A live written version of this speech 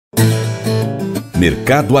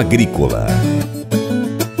Mercado Agrícola.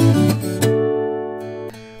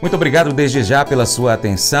 Muito obrigado desde já pela sua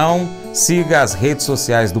atenção. Siga as redes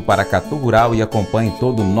sociais do Paracatu Rural e acompanhe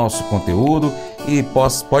todo o nosso conteúdo e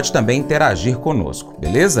pode também interagir conosco,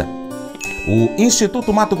 beleza? O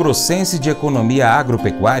Instituto Mato Grossense de Economia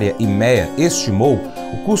Agropecuária, IMEA, estimou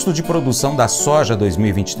o custo de produção da soja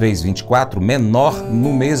 2023-24 menor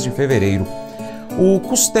no mês de fevereiro. O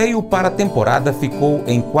custeio para a temporada ficou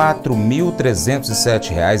em R$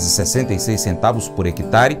 4.307,66 por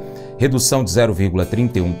hectare, redução de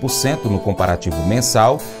 0,31% no comparativo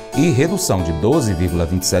mensal e redução de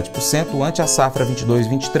 12,27% ante a safra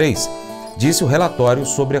 22-23, disse o relatório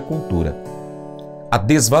sobre a cultura. A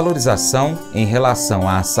desvalorização em relação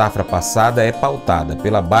à safra passada é pautada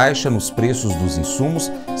pela baixa nos preços dos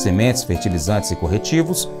insumos, sementes, fertilizantes e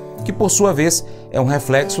corretivos, que por sua vez é um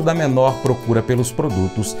reflexo da menor procura pelos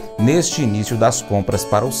produtos neste início das compras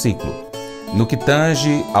para o ciclo. No que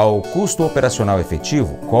tange ao custo operacional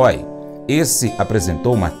efetivo, COE, esse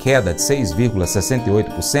apresentou uma queda de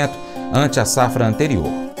 6,68% ante a safra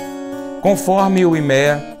anterior. Conforme o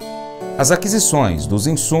IMEA, as aquisições dos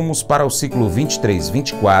insumos para o ciclo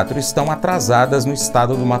 23-24 estão atrasadas no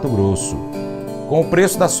estado do Mato Grosso. Com o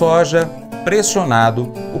preço da soja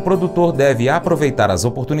pressionado, o produtor deve aproveitar as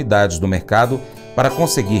oportunidades do mercado para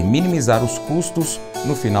conseguir minimizar os custos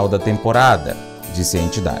no final da temporada, disse a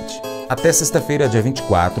entidade. Até sexta-feira, dia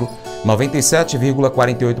 24,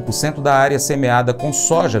 97,48% da área semeada com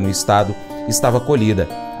soja no estado estava colhida.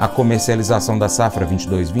 A comercialização da safra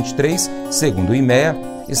 22-23, segundo o IMEA,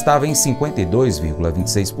 estava em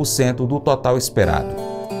 52,26% do total esperado.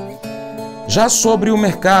 Já sobre o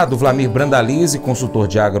mercado, Vlamir Brandalizze, consultor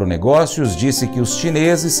de agronegócios, disse que os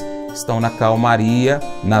chineses estão na calmaria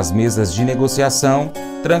nas mesas de negociação,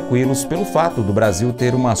 tranquilos pelo fato do Brasil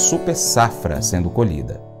ter uma supersafra sendo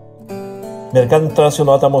colhida. O mercado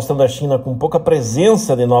internacional está mostrando a China com pouca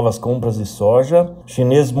presença de novas compras de soja.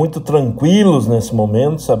 Chineses muito tranquilos nesse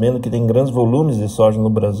momento, sabendo que tem grandes volumes de soja no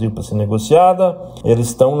Brasil para ser negociada. Eles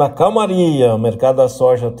estão na calmaria. O mercado da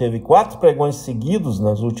soja teve 4 pregões seguidos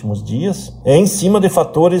nos últimos dias, em cima de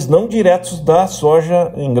fatores não diretos da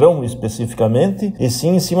soja em grão especificamente, e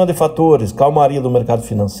sim em cima de fatores calmaria do mercado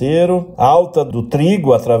financeiro, alta do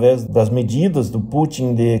trigo através das medidas do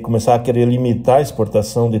Putin de começar a querer limitar a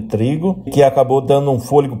exportação de trigo, que acabou dando um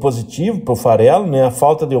fôlego positivo para o farelo, né? A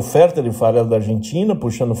falta de oferta de farelo da Argentina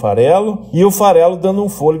puxando o farelo, e o farelo dando um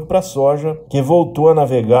fôlego para a soja, que voltou a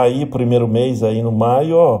navegar aí primeiro mês aí no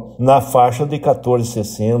maio, ó, na faixa de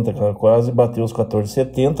 14,60, quase bateu os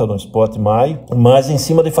 14,70 no spot maio, mas em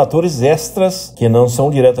cima de fatores extras que não são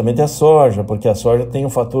diretamente a soja, porque a soja tem um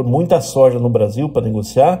fator muita soja no Brasil para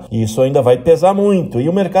negociar, e isso ainda vai pesar muito, e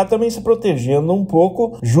o mercado também se protegendo um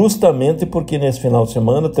pouco, justamente porque nesse final de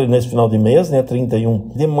semana, nesse final de mês, né, 31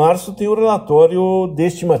 de março, tem o relatório de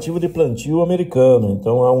estimativa de plantio americano.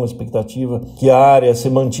 Então há uma expectativa que a área, se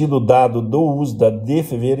mantido o dado do USDA de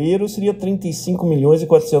fevereiro, seria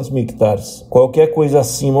 35.400.000 hectares. Qualquer coisa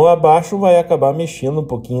acima ou abaixo vai acabar mexendo um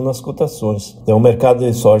pouquinho nas cotações. Então o mercado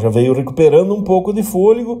de soja veio recuperando um pouco de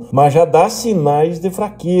fôlego, mas já dá sinais de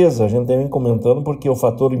fraqueza. A gente vem comentando porque o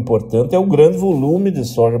fator importante é o grande volume de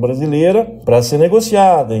soja brasileira para ser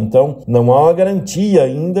negociada. Então não há uma garantia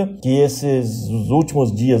ainda que esses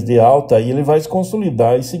últimos dias de alta aí ele vai se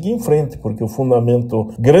consolidar e seguir em frente, porque o fundamento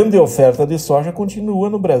grande oferta de soja continua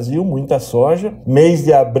no Brasil, muita soja. Mês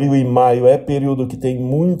de abril e maio é período que tem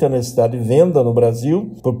muita necessidade de venda no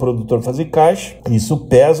Brasil para o produtor fazer caixa. Isso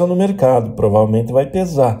pesa no mercado, provavelmente vai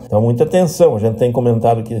pesar. Então muita atenção, a gente tem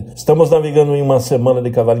comentado que estamos navegando em uma semana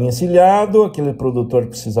de cavalinho encilhado, aquele produtor que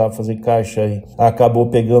precisava fazer caixa aí acabou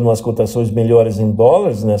pegando as cotações melhores em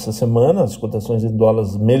dólares nessa semana, as cotações em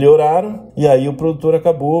dólares melhoraram, e aí o produtor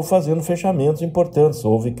acabou fazendo fechamentos importantes,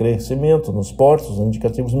 houve crescimento nos portos, os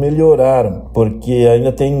indicativos melhoraram, porque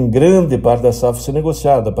ainda tem grande parte da safra ser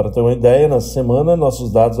negociada. Para ter uma ideia, nessa semana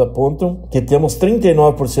nossos dados apontam que temos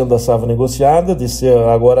 39% da safra negociada,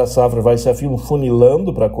 agora a safra vai se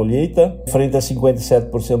afunilando para a colheita, frente a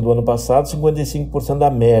 57% do ano passado, 55% da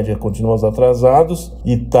média, continuamos atrasados,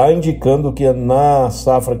 e está indicando que na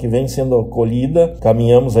safra que vem sendo colhida,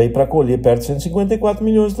 caminhamos aí para colher perto de 154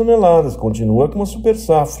 milhões de toneladas. toneladas, continua como super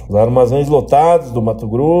safra. Os armazéns lotados do Mato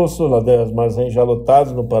Grosso, lá os armazéns já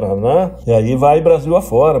lotados no Paraná, e aí vai Brasil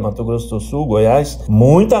afora, Mato Grosso do Sul, Goiás,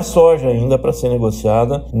 muita soja ainda para ser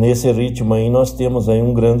negociada. Nesse ritmo aí nós temos aí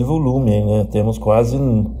um grande volume, né? Temos quase,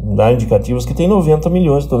 dá indicativos que tem 90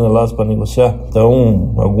 milhões de toneladas para negociar.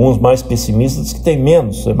 Então, alguns mais pessimistas dizem que tem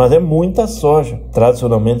menos, mas é muita soja.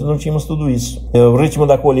 Tradicionalmente não tínhamos tudo isso. O ritmo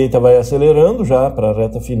da colheita vai acelerando já para a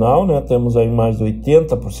reta final, né? Temos aí mais de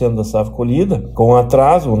 80% da safra colhida, com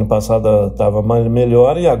atraso. O ano passado estava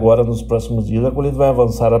melhor e agora nos próximos dias a colheita vai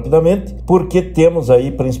avançar rapidamente, porque temos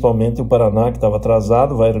aí principalmente o Paraná que estava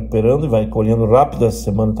atrasado, vai recuperando e vai colhendo rápido. Essa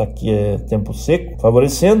semana está aqui tempo seco,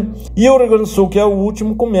 favorecendo. E o Rio Grande do Sul, que é o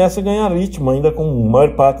último, começa a ganhar ritmo, ainda com a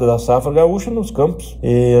maior parte da safra gaúcha nos campos,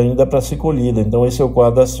 e ainda para ser colhida. Então esse é o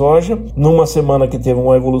quadro da soja, numa semana que teve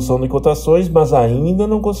uma evolução de cotações, mas ainda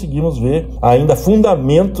não conseguimos ver ainda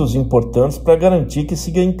fundamentos importantes para garantir que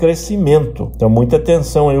siga em crescimento. Então muita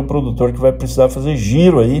atenção aí o produtor que vai precisar fazer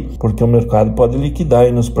giro aí, porque o mercado pode liquidar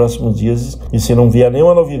aí nos próximos dias, e se não vier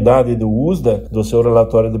nenhuma novidade do USDA, do seu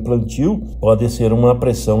relatório de plantio, pode ser uma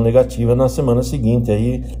pressão negativa na semana seguinte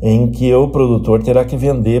aí, em que o produtor terá que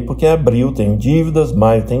vender, porque abril tem dívidas,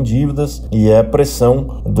 maio tem dívidas, e é a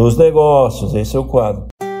pressão dos negócios. Esse é o quadro.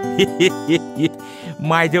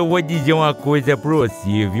 Mas eu vou dizer uma coisa pra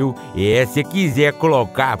você, viu? Se quiser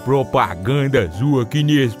colocar propaganda sua aqui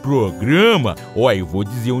nesse programa, ó, eu vou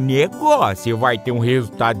dizer um negócio, você vai ter um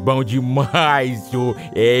resultado bom demais, senhor.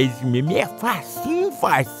 Isso mesmo, é facinho,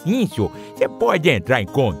 senhor. Você pode entrar em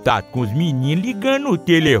contato com os meninos ligando no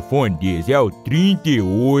telefone deles, é o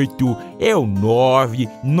 38, é o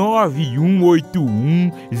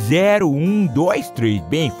 991810123,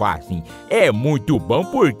 bem facinho. É muito bom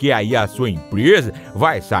porque aí a sua empresa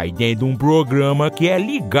vai sair dentro de um programa que é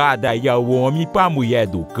ligado aí ao homem pra mulher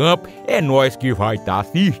do campo. É nós que vai estar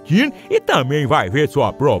assistindo e também vai ver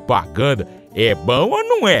sua propaganda. É bom ou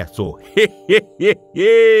não é, só?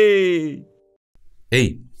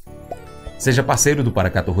 Ei, seja parceiro do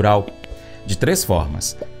Paracatu Rural de 3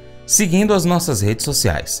 formas. Seguindo as nossas redes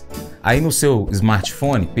sociais. Aí no seu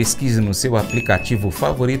smartphone, pesquise no seu aplicativo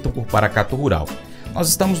favorito por Paracatu Rural. Nós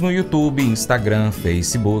estamos no YouTube, Instagram,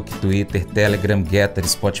 Facebook, Twitter, Telegram, Getter,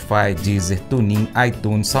 Spotify, Deezer, TuneIn,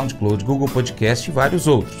 iTunes, SoundCloud, Google Podcast e vários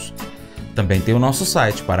outros. Também tem o nosso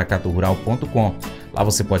site, paracaturural.com. Lá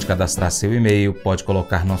você pode cadastrar seu e-mail, pode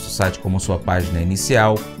colocar nosso site como sua página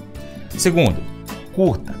inicial. Segundo,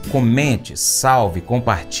 curta, comente, salve,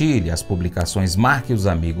 compartilhe as publicações, marque os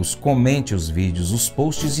amigos, comente os vídeos, os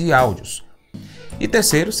posts e áudios. E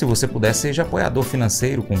terceiro, se você puder, seja apoiador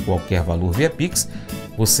financeiro com qualquer valor via Pix.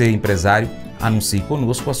 Você, empresário, anuncie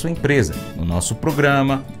conosco a sua empresa, no nosso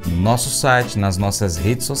programa, no nosso site, nas nossas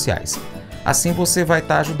redes sociais. Assim você vai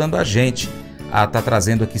estar ajudando a gente a estar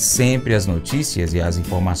trazendo aqui sempre as notícias e as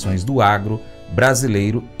informações do agro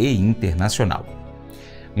brasileiro e internacional.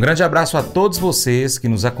 Um grande abraço a todos vocês que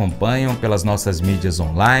nos acompanham pelas nossas mídias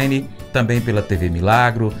online, também pela TV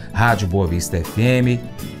Milagro, Rádio Boa Vista FM.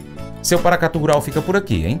 Seu Paracatu Rural fica por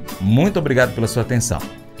aqui, hein? Muito obrigado pela sua atenção.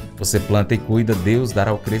 Você planta e cuida, Deus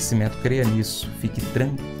dará o crescimento, creia nisso. Fique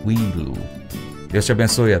tranquilo. Deus te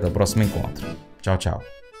abençoe e até o próximo encontro. Tchau, tchau.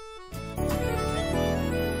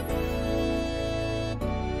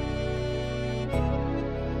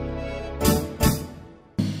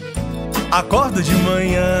 Acordo de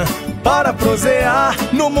manhã para prosear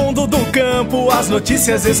no mundo do campo, as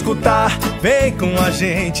notícias escutar. Vem com a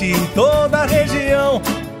gente em toda a região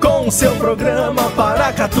com o seu programa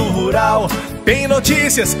Paracatu Rural. Tem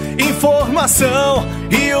notícias, informação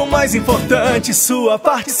e o mais importante, sua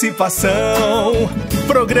participação.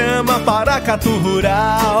 Programa Paracatu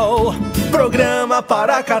Rural. Programa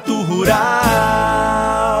Paracatu Rural.